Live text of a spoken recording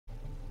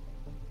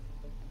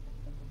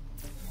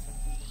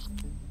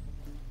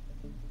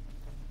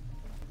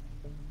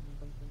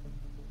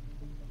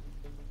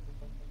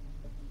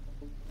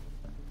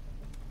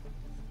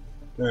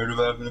Ja, det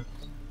var det.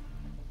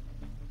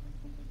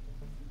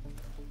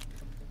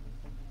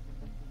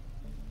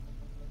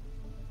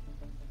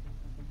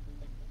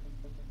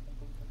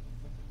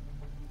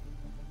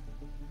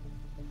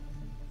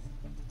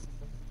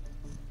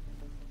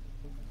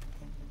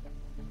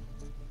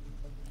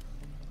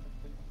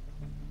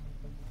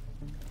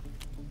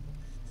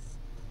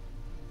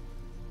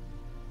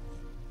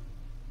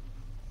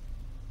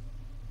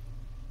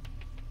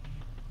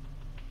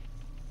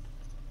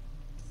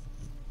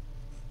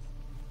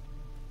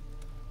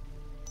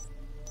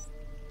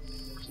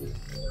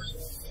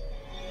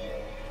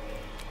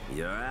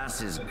 Your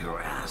ass is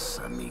grass,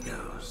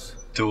 amigos.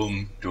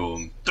 Dum.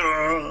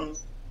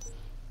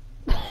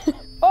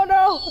 Oh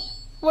no!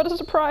 What a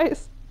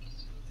surprise!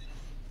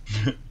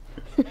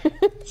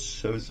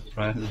 So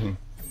surprising.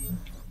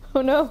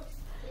 Oh no!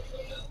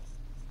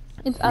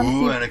 It's Ooh,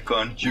 Anszi. and a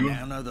con You you.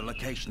 now know the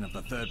location of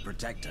the third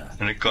protector.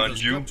 And a con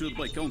you.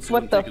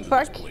 What the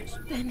fuck?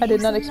 I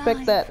did not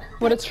expect that.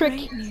 What a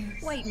trick!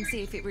 Wait and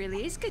see if it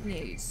really is good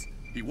news.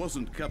 He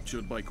wasn't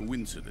captured by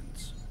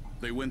coincidence.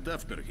 They went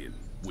after him,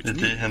 which Det er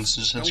det, han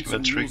synes, han skal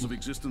være tricky. of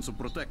existence of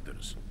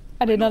protectors.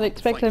 I did not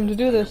expect him to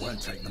do this. It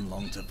won't take them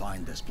long to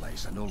find this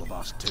place, and all of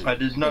us too. I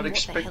did not Then what the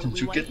expect hell him are we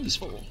to get waiting this.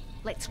 for?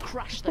 Let's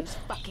crush those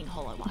fucking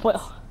hollow ones.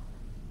 Well.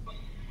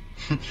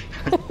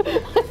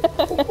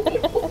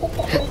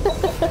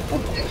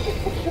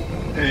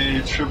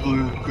 Hey, triple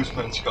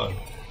Guzman's gun.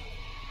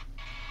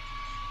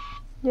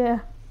 Yeah.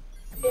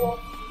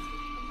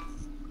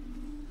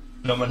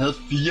 Når man havde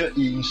 4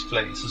 ens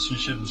flag, så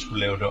synes jeg, at vi skulle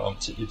lave det om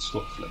til et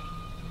stort flag.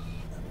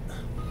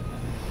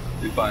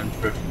 Det er bare en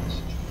preference.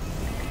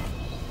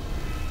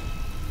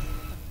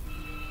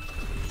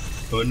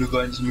 Og nu går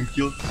jeg ind som en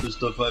guild, så der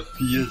står bare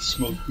 4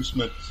 små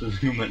Guzman, så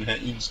nu man have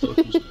en stor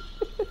Guzman.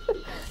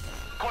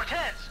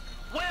 Cortez,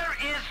 where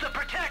is the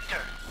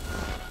protector?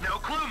 No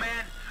clue,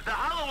 man. The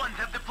hollow ones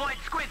have deployed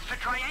squids to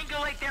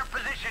triangulate their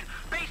position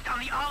based on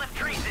the olive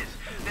traces.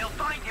 They'll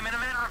find him in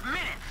a matter of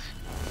minutes.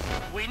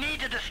 We need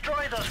to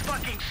destroy those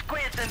fucking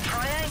squids and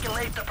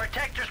triangulate the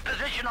protector's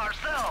position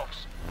ourselves.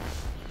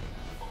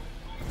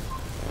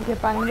 Jeg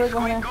er bange, jeg ved ikke,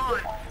 hvor han er.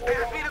 Gone.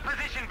 Pass me the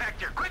position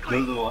vector, quickly.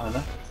 Ved du, hvor han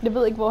er? Jeg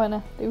ved ikke, hvor han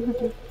er. Det er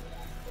uhyggeligt.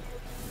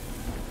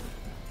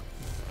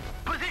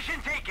 Position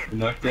taken. Det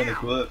er nok, den er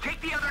gået. Take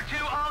the other 2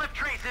 olive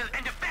traces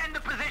and defend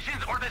the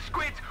positions, or the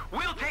squids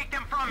will take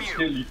them from Jeg you.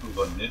 skal lige på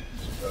hvordan ind.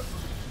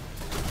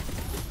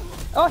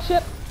 Oh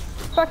shit!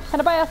 Fuck, han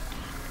er bag os!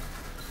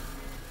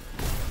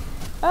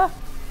 Ah!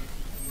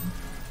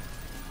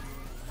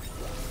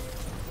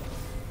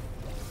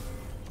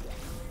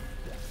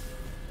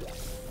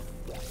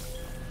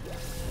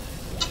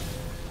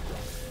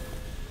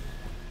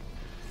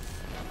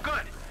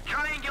 Good.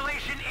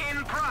 Triangulation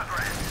in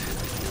progress.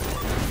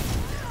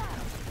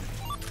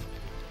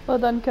 Well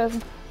done,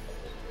 cousin.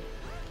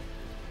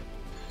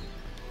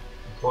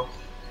 Hvor?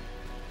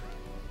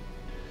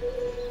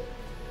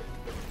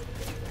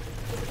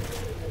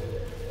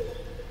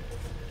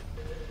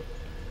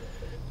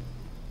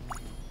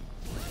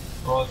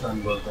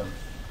 Well done.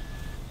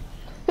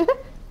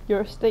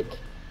 You're a steak.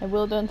 A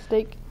well done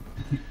steak.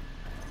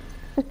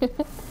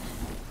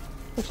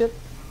 Oh shit.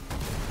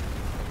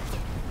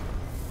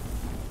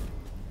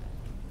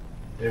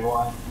 Det er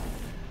hvor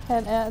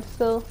Han er et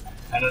sted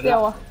han er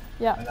derovre.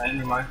 der. Ja. Han er inde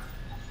med mig.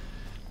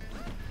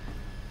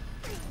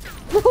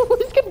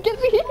 He's gonna get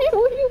me!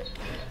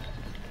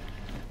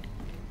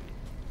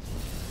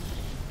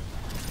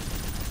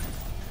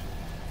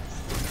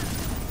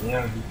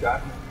 Yeah, he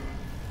got me.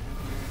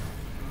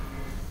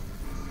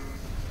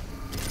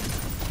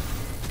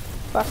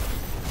 Fuck.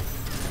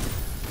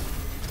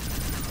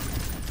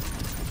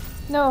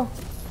 No.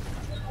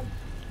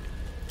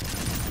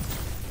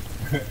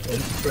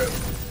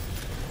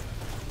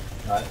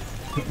 Nej.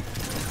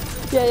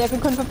 Ja, jeg kan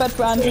kun få fat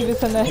på Anszi, hvis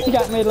han er i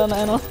gang med et eller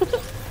andet.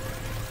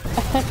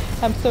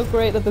 I'm so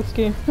great at this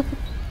game.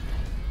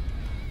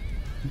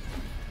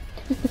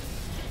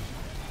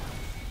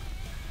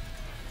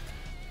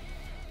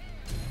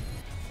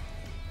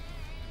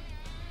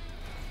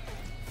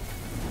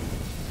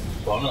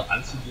 Noget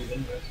Anszi lige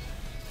den der.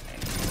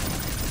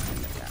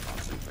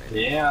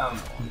 Damn,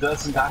 he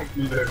doesn't like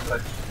me very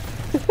much.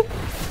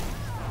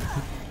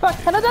 Fuck,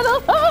 han er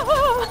dernede!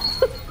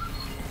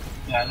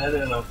 Ja, han er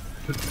dernede.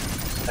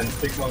 Han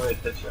fik mig med et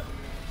headshot.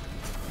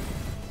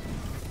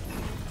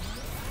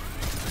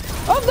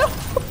 Oh no!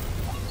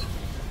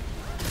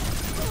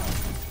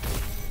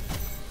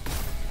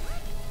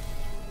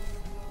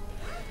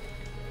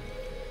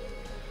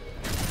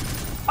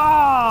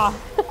 Ah!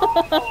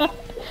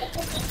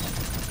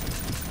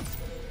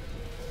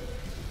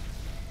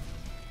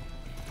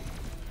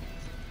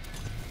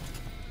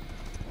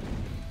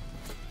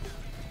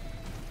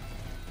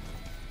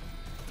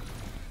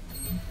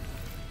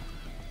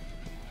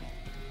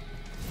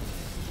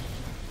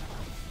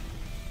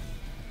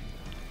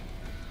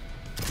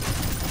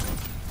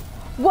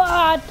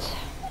 What?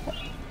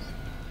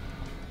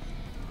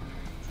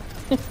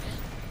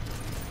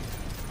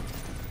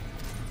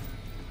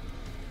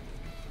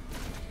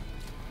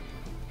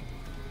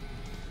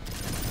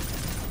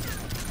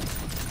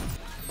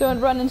 Don't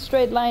run in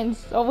straight lines.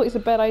 Always a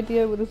bad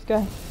idea with this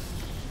guy.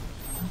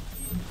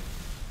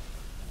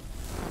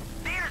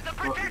 There's the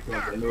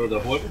protector! Noget der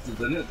hurtigt til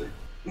den her ting.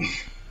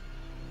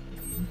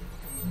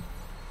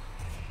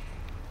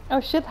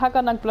 Oh shit, har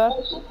godt nok blot.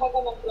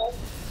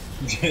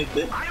 Det I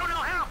don't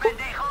know how,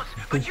 pendejos,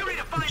 but you need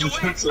to find a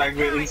way looks like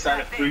we're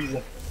inside a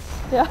freezer.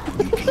 Yeah.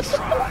 You can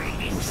try,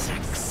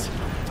 insects.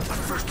 But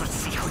first, let's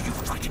see how you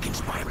fight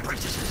against my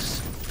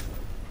apprentices.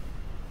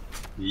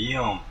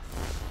 Yeah.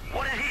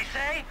 What did he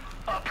say?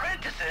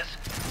 Apprentices?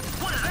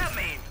 What does that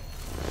mean?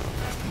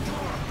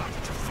 You're about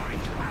to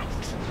find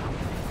out.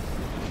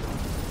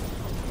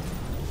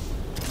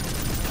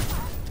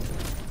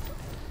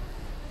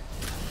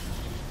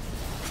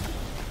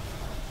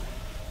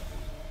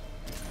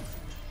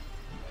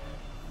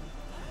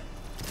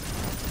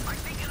 I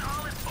think an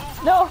olive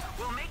overload No.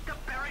 will make the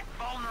Barret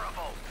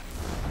vulnerable.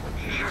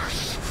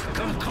 Yes,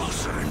 come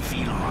closer and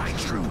feel my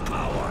true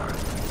power.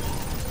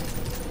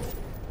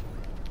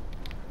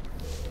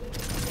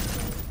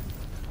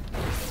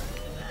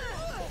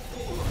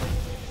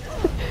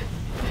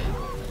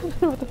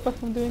 What the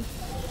fuck am I doing?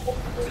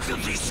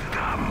 Filthy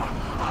scum!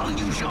 I'll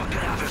use your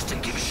cadavers to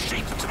give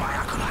shape to my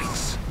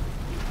acolytes.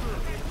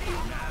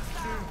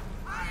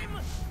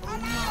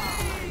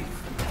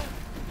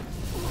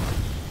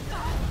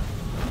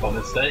 Får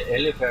man stadig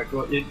alle for at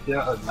gå ind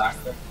der og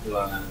nakke,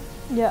 eller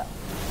Ja,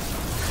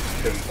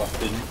 kan man bare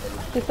finde?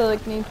 Eller? det er stadig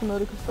ikke den eneste måde,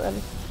 du kan få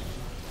alle.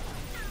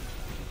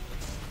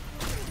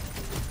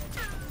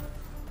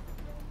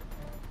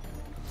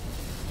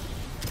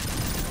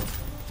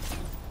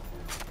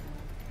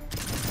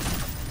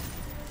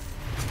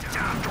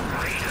 Damned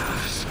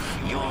raiders!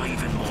 You're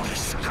even more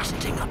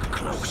disgusting up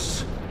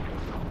close.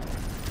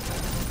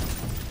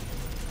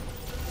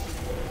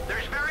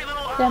 There's very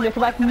little Damn, jeg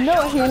kan bare ikke nå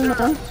at hele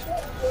noget.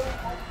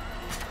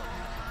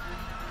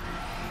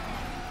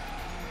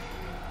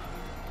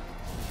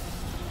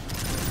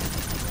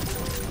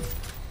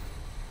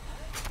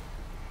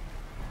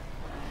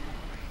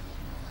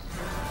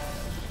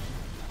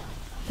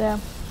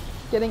 Damn.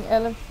 Getting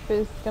Aleph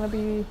is gonna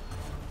be...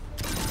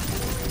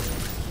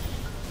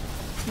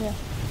 Yeah.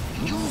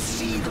 You'll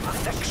see the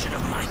perfection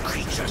of my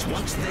creatures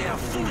once they are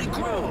fully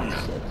grown.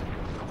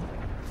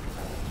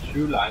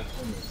 True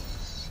life.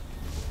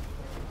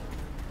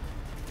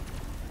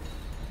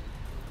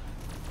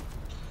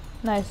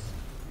 Nice.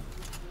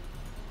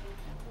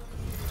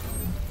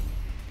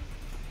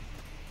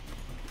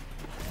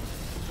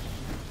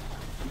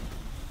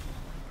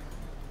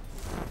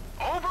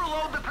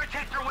 Overload the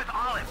protector with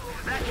olive.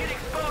 That should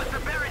expose the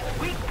Barret's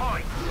weak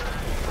points.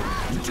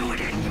 Do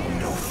it and you'll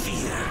know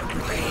fear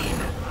and pain.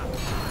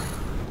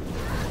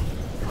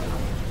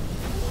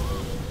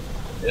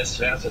 Det er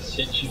svært at se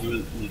sindssygt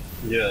ud i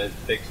de her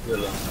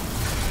effektspillere.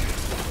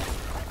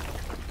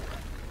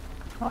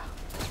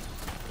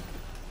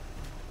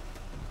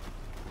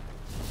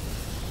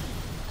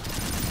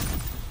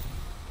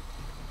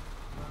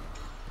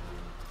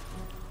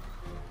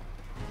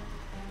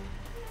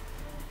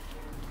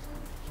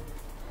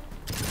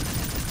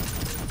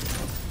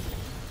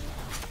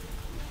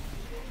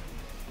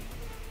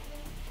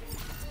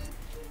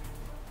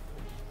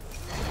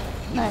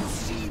 Nice.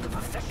 See the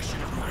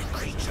perfection of my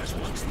creatures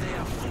once they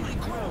are fully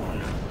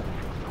grown.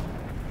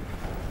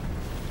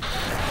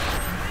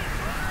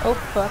 Oh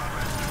fuck.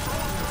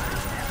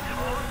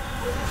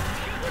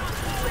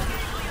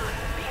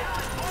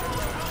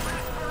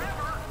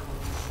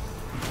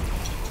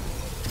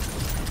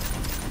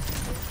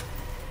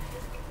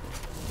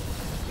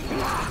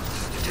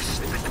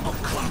 Despicable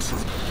clumps of...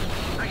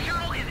 The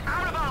shuttle is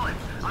out of olive.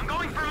 I'm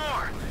going for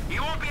more.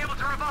 You won't be able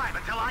to revive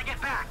until I get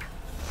back.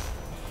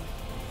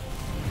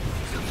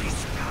 Filthy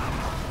scum!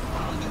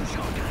 I'll use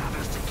your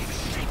cadavers to give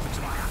shape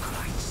to my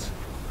acolytes.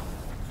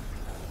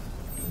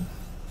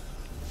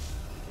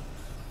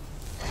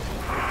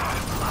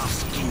 I'll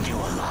skin you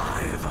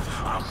alive.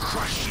 I'll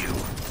crush you.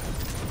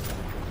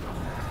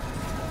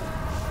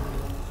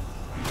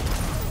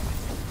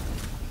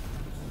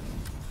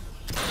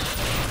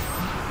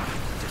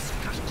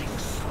 Disgusting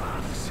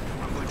slugs.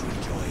 I'm going to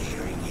enjoy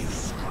hearing you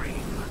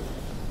scream.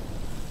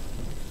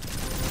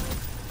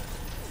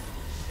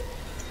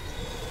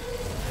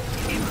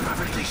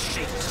 Imperfectly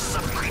shaped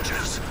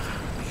sub-creatures.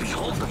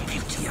 Behold the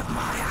beauty of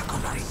my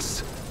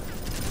acolytes.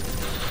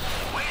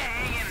 Way to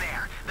hang in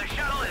there. The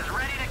shuttle is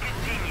ready to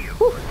continue.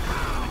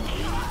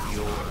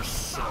 Your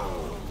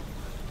soul.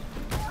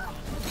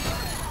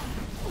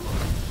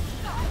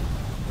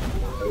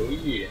 Oh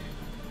yeah.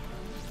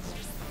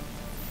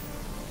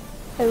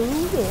 Oh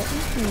yeah,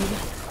 indeed.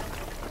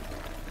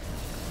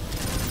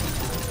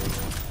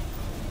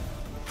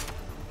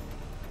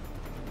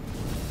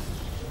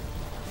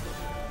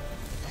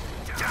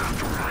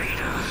 Damned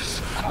raiders.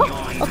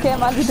 Okay,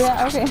 I'm aldrig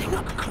der, okay. Disgusting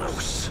up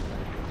close.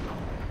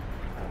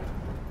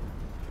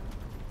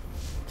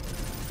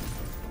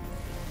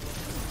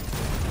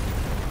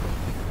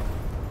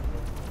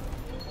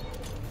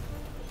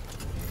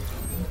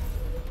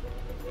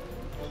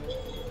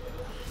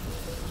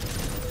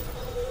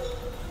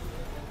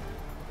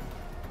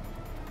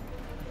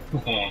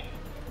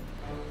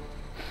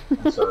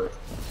 Sorry.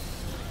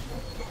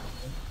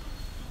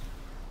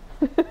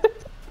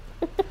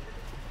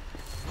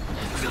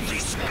 Filthy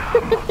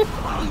scum!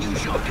 I'll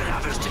use your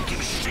cadavers to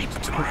give shape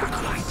to my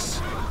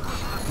acolytes.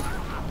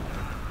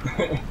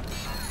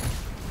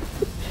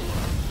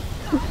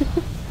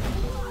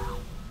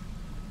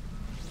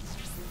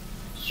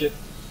 Shit.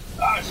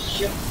 Ah,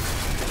 shit.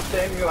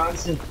 Damn you,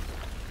 Anszi.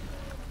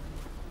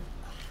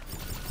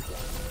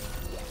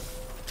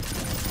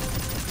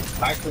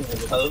 Tak, du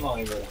havde mig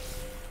ikke.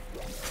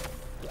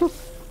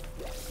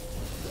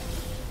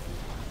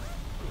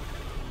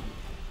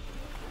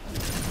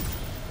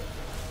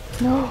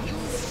 No.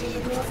 You'll see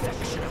the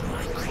perfection of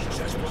my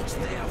creatures once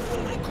they are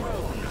fully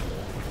grown.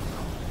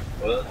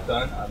 Well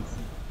done,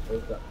 Anszi.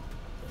 Well done.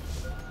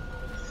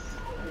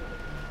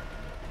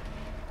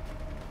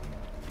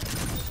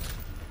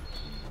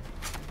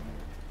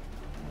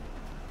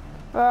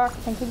 Fuck,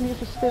 han kan ikke lige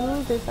få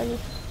stille, det er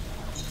faktisk...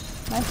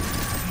 Nice.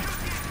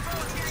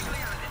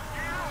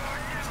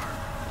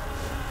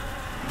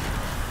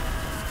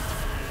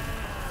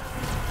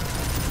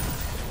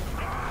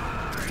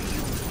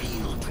 You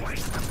feel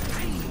twice the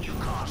pain you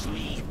cause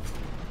me.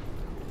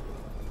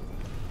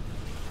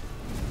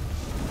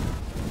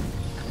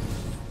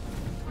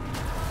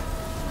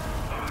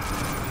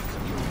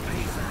 You'll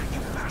pay for that,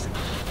 you bastard.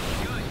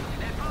 Good.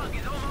 That bug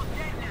is almost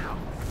dead now.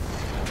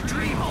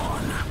 Dream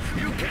on.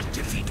 You can't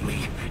defeat me.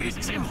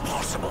 It's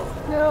impossible.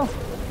 No.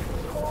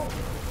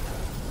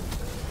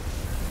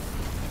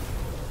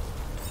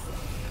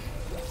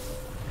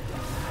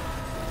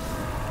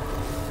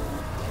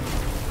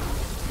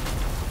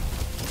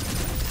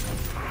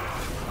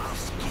 I'll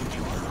skin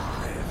you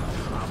alive.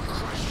 I'll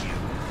crush you.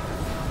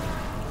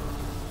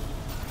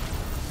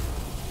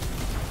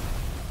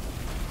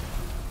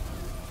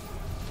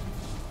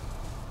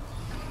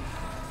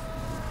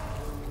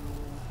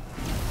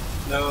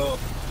 No.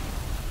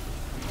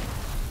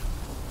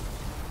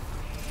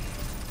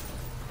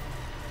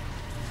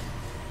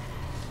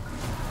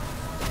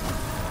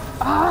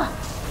 Ah!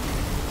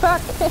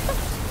 Fuck!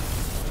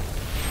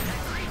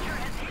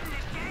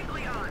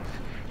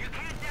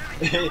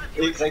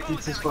 Ikke rigtig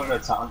tidspunkt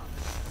at tage.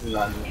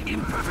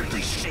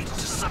 Imperfectly shaped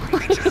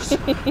sub-creatures.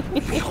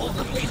 Behold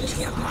the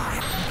beauty of my...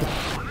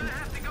 I'm gonna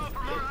have to go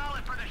for more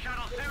olive for the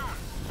shuttle soon.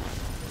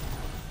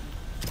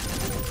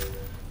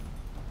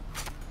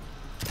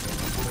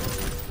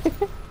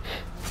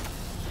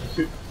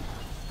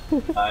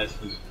 Nice.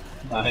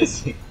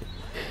 Nice.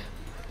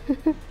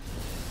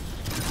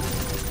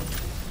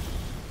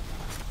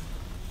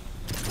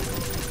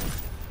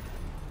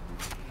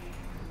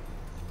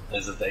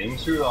 Altså, der er ingen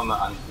tvivl om, at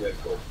Anszi er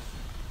god.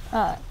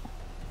 Nej.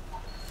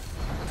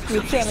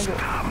 Irriterende god.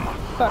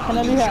 Fuck, han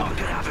er lige her.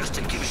 Cadavers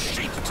to give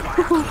shape to my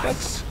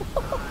acolytes.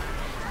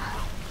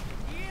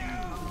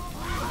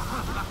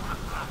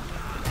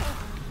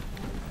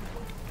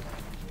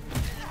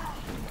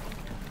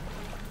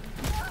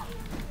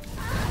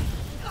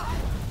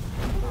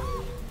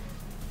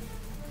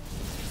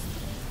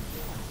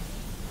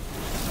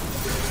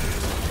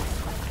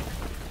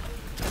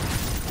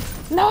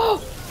 No!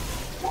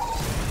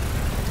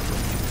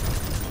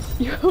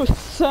 You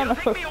son It'll of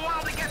take a... me a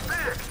while to get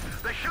back.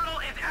 The shuttle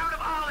is out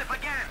of olive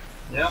again.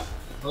 Ja.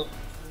 Oh.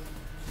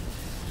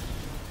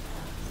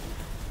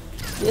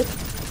 Yes.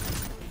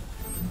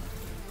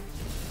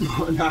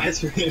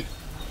 Nice.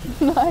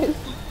 Nice.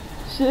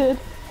 Shit.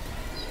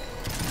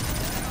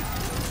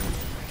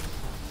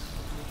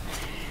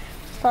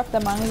 Fuck, der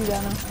er mange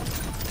der nu.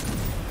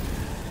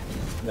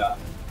 Ja.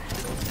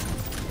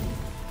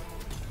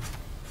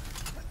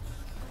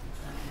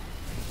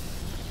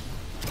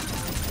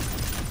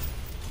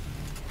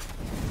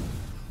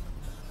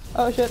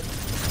 Oh shit.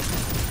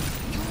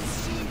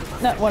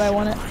 Not what I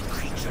wanted.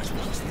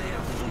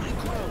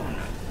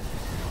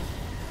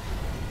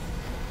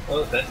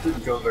 Oh, that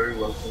didn't go very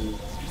well for you.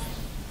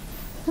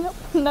 Nope,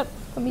 not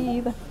for me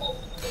either.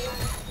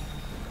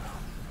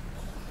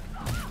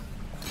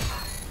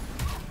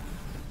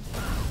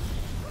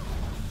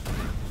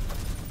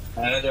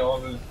 Han er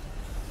derovre ved.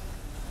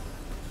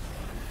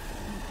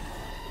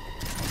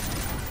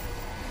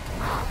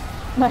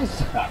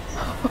 Nice.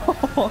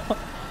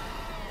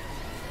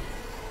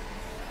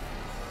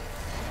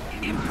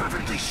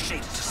 Imperfectly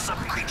shaped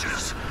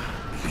sub-creatures.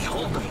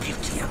 Behold the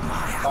beauty of my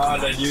Ah,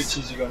 acolytes. den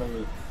UT's gonna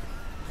move.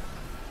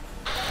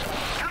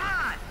 Come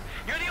on.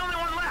 You're the only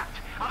one left.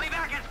 I'll be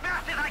back as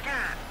fast as I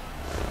can.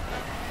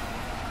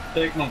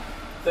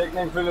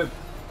 Dækning, Philip.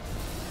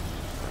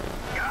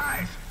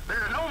 Guys,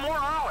 there's no more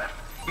olive.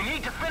 You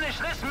need to finish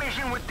this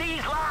mission with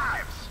these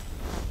lives.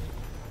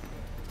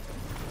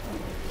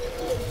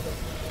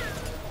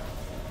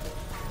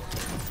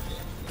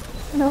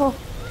 No.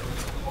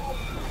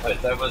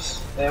 Right, that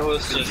was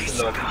just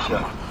a lucky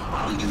shot.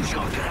 I'll use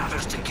your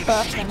cadavers to give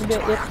Fuck, shape I'm to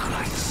dead. my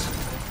acolytes.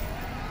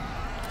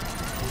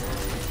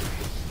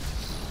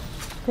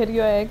 Hit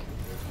your egg.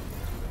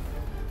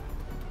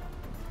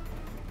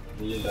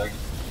 Lige lucky.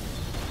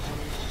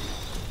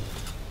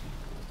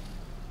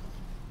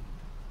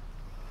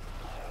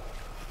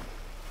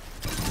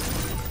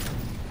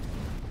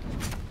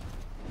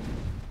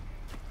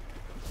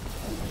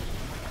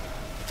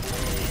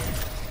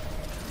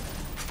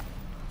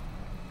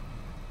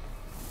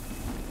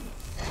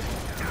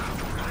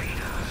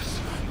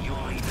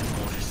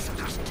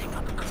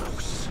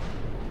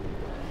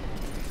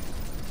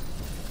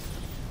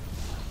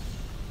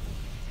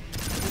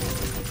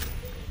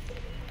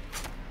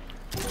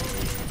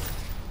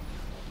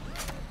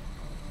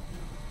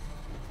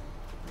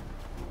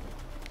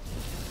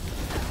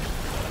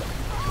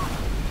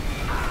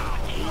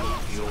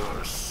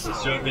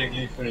 det var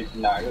virkelig fordi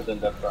de nakkede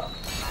den der før.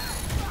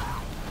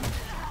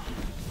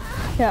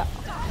 Ja.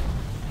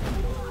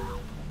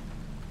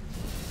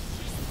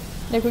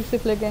 Jeg kunne ikke se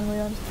flere gange,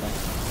 jeg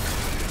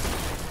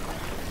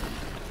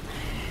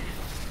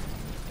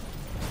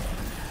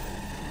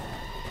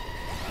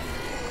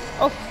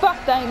oh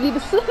fuck, der er en lige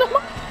ved siden af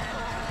mig.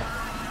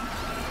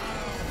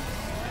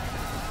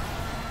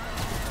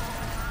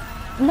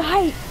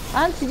 Nej,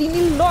 Anszi, din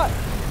lille lort.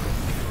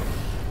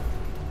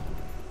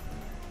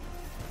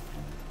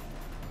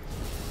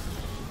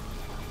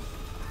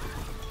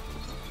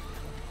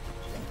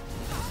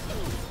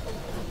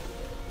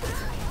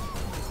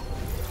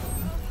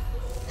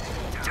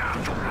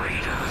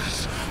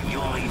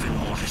 You're even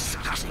more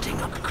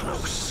disgusting up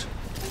close.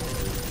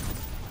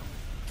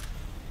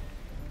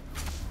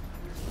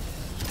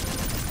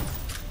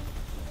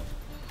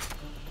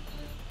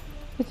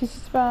 This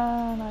is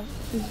bare... Nej,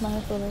 this is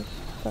mange fodlæg.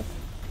 Fuck.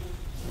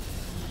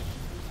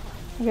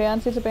 Okay,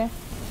 Anszi er tilbage.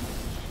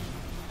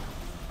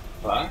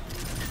 Hvad?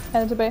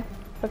 Han er tilbage.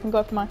 Fucking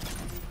godt for mig.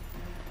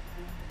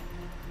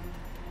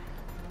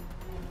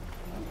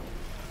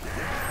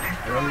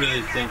 I don't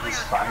really think he's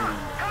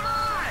fine.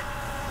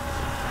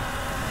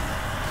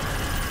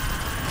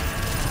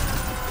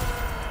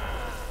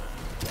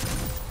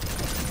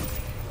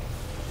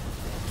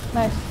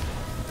 Nice.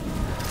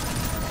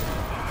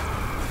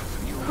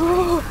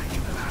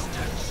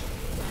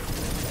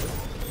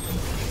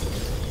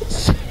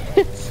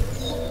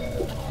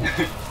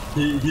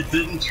 he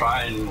didn't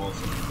try anymore.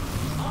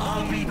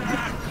 I'll be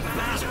back,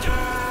 bastard!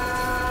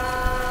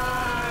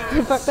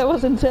 Fuck, that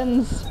was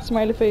intense.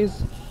 Smiley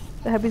face.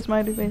 The happy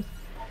smiley face.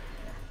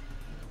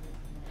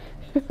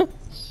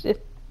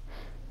 Shit.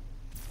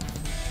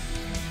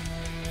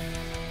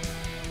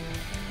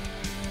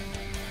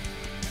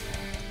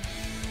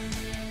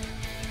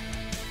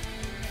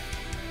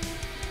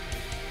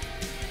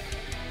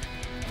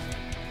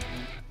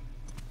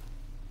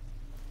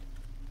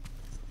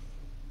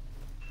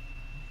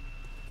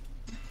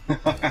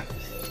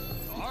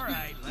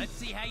 Alright, let's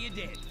see how you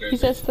did. He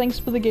says thanks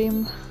for the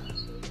game.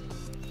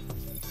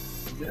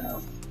 Yeah,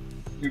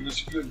 it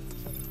was good.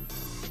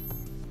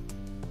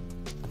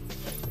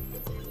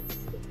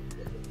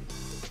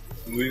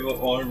 We were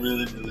all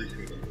really good.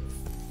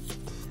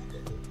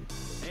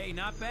 Hey,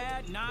 not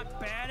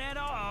bad at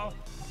all.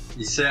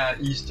 Især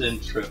East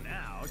End Trip.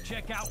 Now,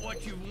 check out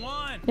what you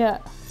won. Ja.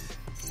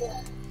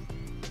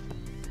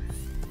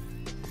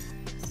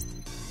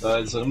 Det var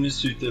altså rimelig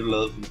sygt, det du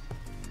lavede.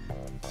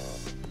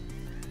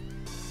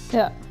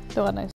 Ja, det var nice.